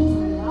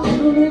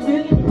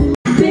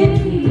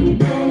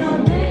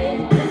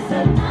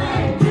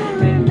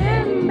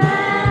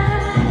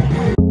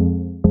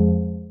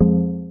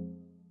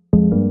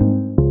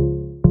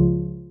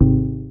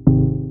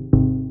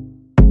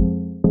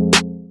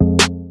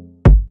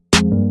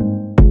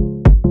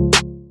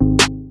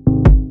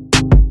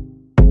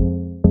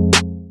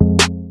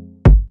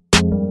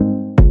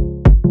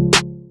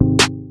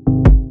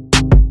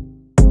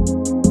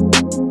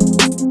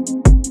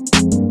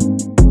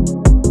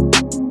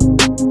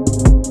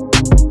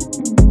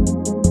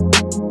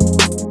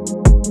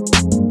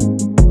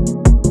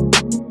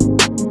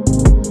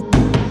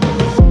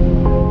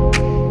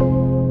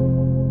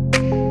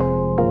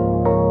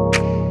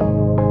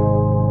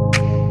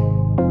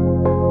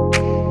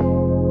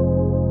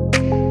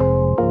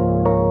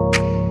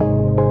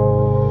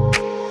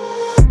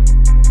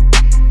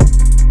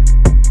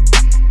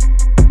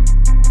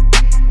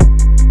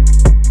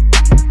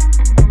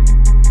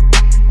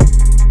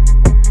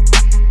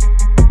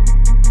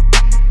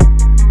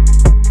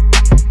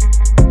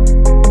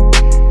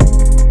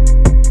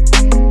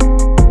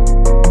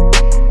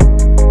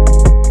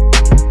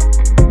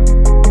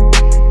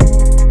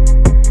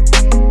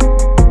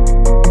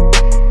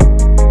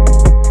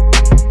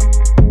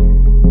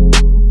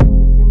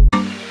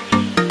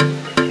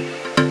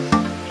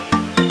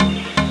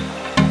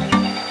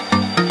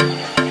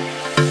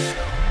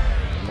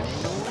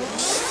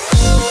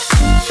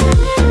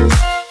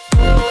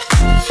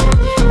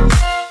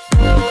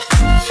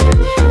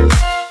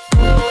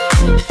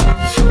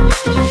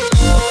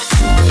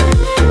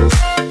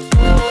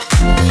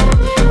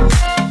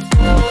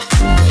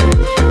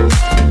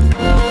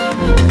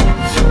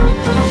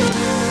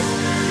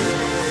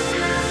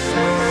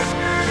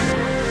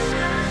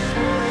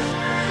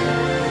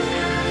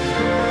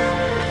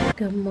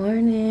 Good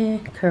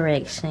morning.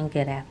 Correction,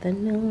 good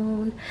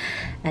afternoon.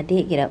 I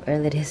did get up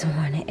early this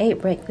morning,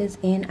 ate breakfast,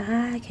 and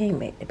I came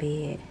back to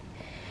bed.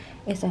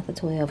 It's after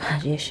 12. I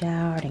just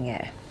showered and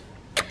got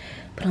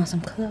put on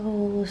some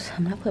clothes.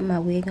 I'm not putting my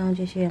wig on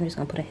just yet. I'm just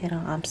gonna put a hat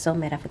on. I'm so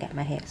mad I forgot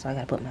my hat, so I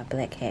gotta put my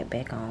black hat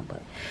back on,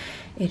 but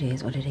it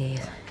is what it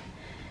is.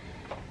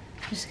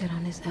 Just got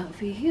on this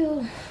outfit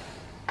here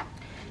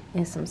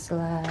and some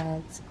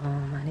slides.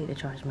 I need to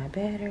charge my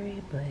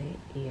battery, but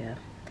yeah,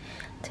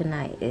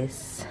 tonight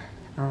is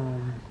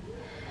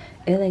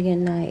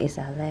elegant night. It's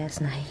our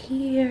last night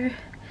here.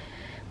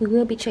 We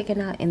will be checking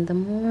out in the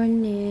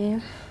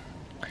morning.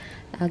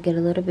 I'll get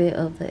a little bit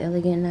of the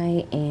elegant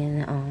night,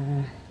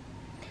 and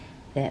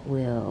that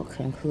will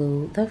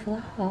conclude the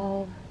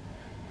vlog.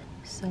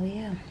 So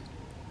yeah,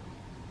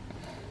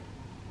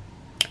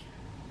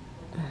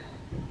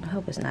 I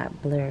hope it's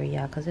not blurry,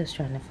 y'all, because it's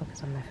trying to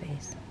focus on my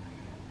face,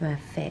 my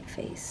fat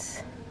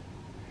face.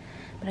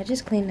 But I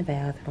just cleaned the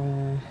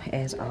bathroom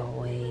as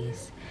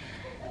always.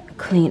 I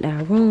cleaned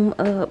our room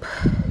up.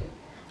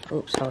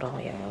 Oops, hold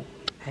on, y'all.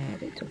 I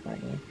had it too far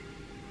in.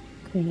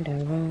 Cleaned our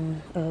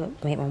room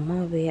up, made my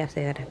mom bed. I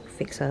said I'd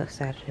fix her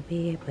side of the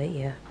bed, but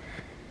yeah.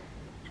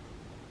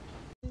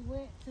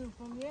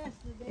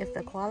 If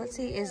the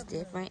quality is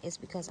different, it's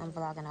because I'm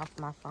vlogging off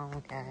my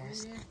phone,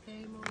 guys.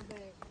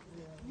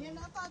 I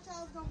thought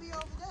y'all was gonna be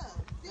over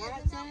there. I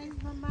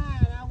changed my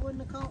mind. I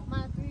wouldn't have caught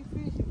my 3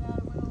 fish if I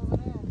went over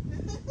there.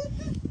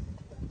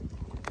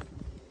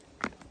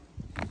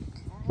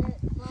 I had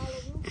to follow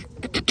you.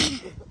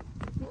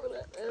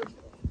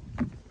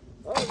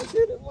 Oh, the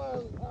kid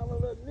was our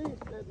little niece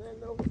that they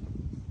know.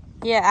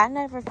 Yeah, I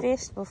never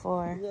fished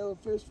before. You never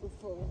fished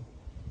before.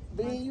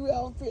 Being you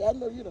out fish, I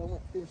know you don't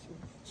went fishing.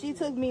 She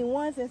took me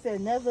once and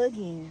said never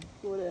again.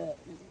 For that,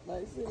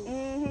 like city.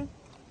 Mm-hmm.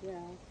 Yeah,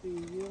 I see.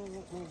 You don't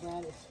want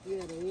nobody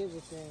scared of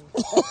everything.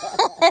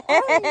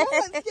 I'm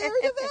not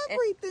scared of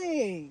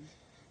everything.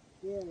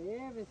 Scared of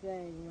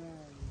everything,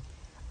 right?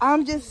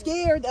 I'm just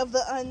scared of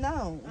the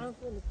unknown. I'm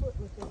going to put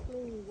me some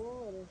clean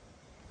water.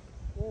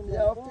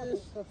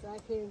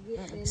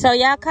 So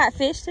y'all caught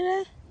fish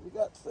today? We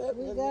got 7.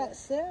 We got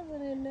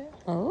 7 in there.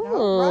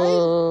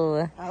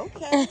 Oh. Right.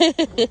 Okay.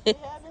 We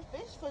having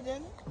fish for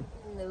dinner.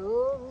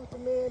 No, who's the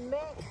man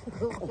Mac?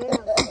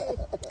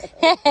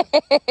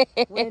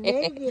 When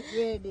they get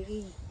ready to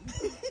eat.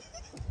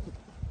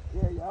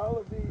 Yeah, y'all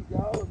will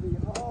be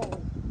home.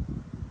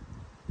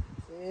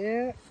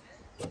 Yeah.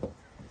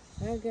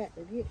 I got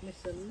to get me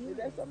some meat. Is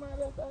that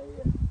somebody else out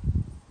here?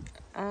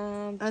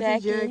 Auntie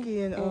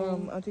Jackie and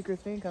Auntie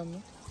Christine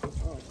coming.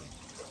 Oh.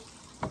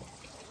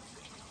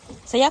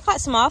 So y'all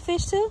caught small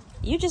fish too?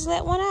 You just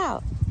let one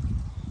out.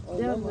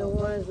 Them the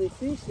ones we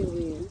fishing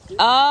with.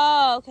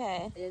 Oh,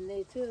 okay. And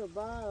they to the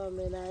bottom,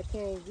 and I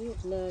can't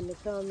get none to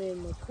come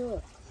in my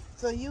cup.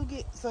 So you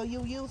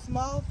use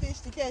small fish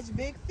to catch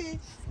big fish?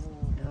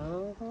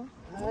 Uh-huh.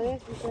 How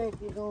else you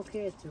think you're gonna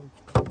catch them?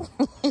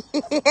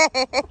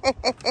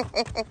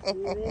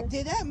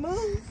 Did that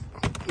move?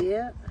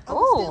 Yeah.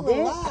 Oh,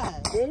 still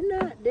alive. They're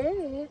not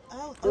dead.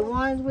 The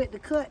ones with the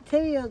cut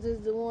tails is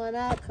the ones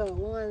I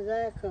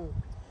caught.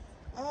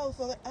 Oh,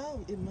 so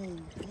it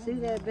moved. See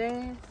that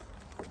bass?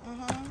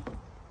 Uh-huh.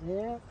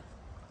 Yeah.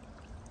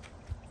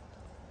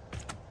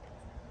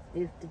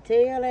 If the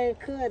tail ain't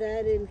cut,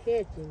 I didn't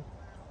catch him.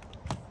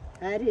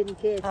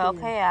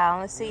 Okay, I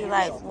only see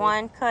like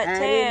one cut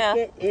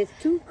tail. It's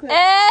two cut.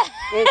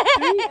 It's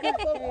 3 cut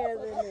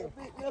tails in there.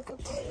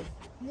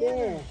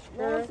 Yeah.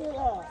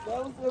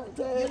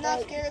 You're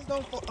not scared it's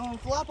gonna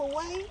flop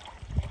away?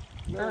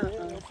 Yeah,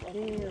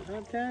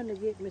 I'm trying to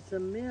get me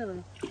some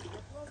minnow,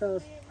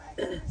 cause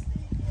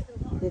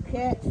the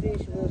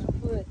catfish was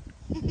put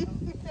in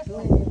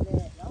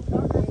that.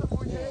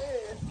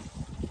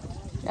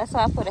 That's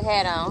why I put a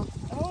hat on.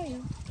 Oh, yeah.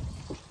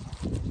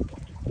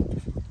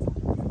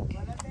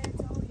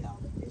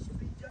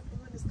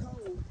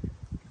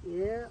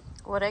 Yeah.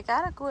 Well, they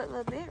got a good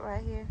little bit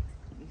right here.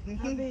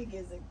 How big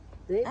is it?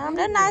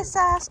 They're nice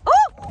size. Ooh!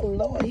 Oh,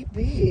 Lord, he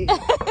big.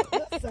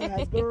 That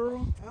size,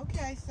 girl.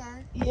 Okay,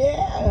 sir.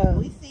 Yeah.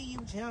 We see you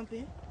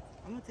jumping.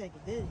 I'm going to take a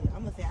video.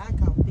 I'm going to say I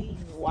caught these.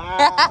 Wow.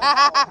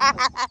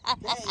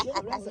 That's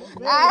a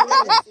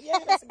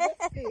good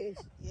fish.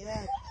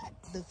 Yeah,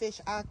 the fish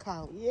I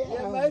caught.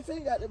 Yeah,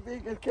 Maxine got the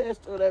biggest catch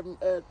of that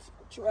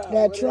trout.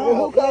 That trout,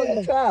 Who caught yeah.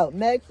 the trout?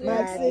 Maxine.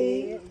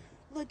 Maxine.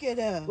 Look at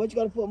her. What, you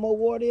got to put more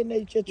water in there?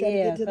 You just trying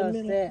to get to the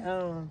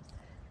minnow?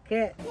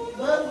 Cat.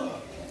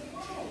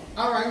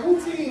 All right, who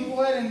team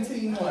what and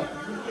team what?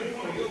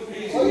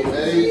 She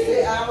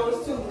said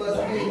ours too must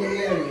be in the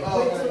area.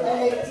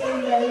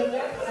 Team A.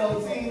 So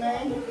team A?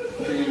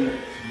 Team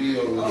B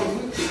over there.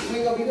 We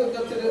gonna be hooked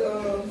up to the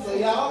So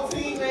y'all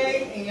team A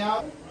and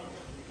y'all.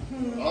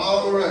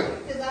 All right.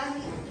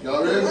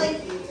 Y'all ready?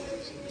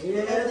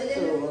 Yeah.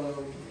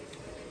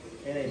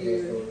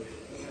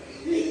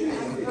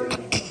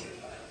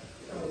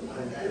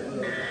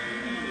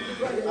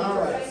 All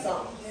right.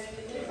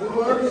 We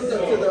were hooked up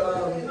to the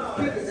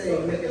people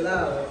thing, make it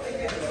loud.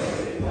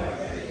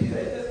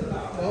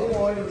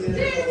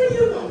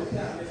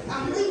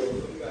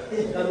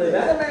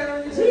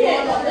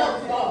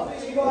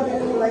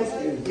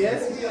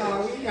 Yes, we are.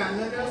 We got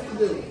nothing else to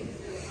do.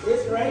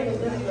 It's raining.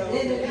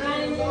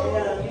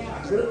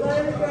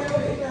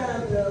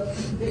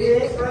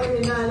 It's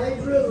raining now. They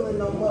drizzling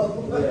no more.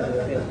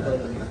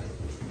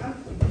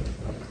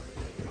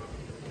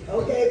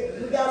 Okay,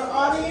 we got an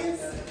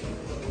audience.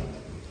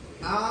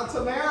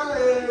 Tamara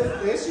is.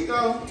 There she go.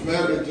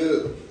 Tamara the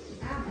judge.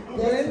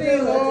 That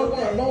means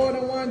more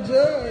than one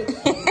judge.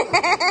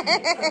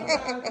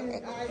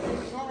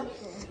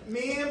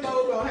 Me and Mo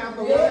gonna have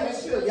to run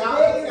this shit. Y'all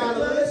just gotta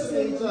listen to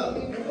each other.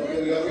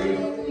 Okay, y'all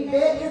ready?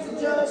 That is a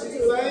judge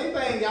too. Same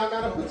thing. Y'all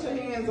gotta put your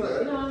hands up.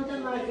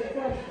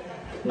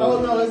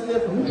 Oh no, it's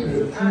different.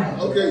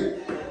 Okay.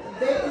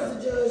 That is a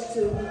judge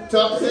too.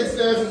 Top 6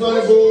 dancers on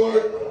the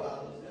board.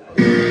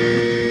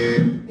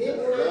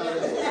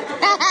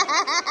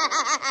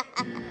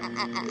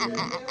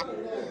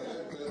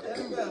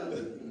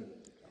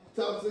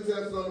 Top 6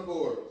 dancers on the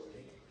board.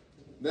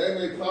 Name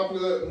a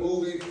popular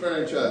movie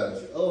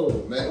franchise.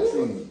 Oh.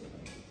 Maxine.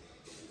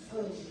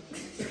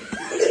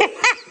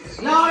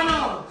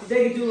 No.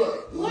 They can do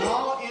it.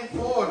 Law and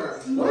Order.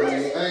 I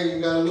ain't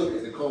even gotta look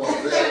at the card.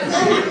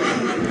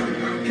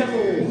 Come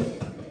on.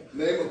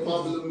 Name a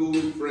popular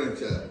movie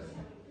franchise.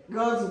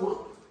 God's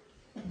War.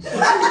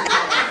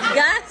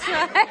 Gotcha.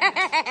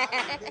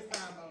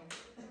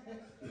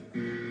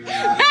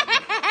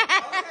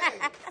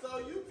 So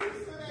you two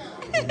sit down.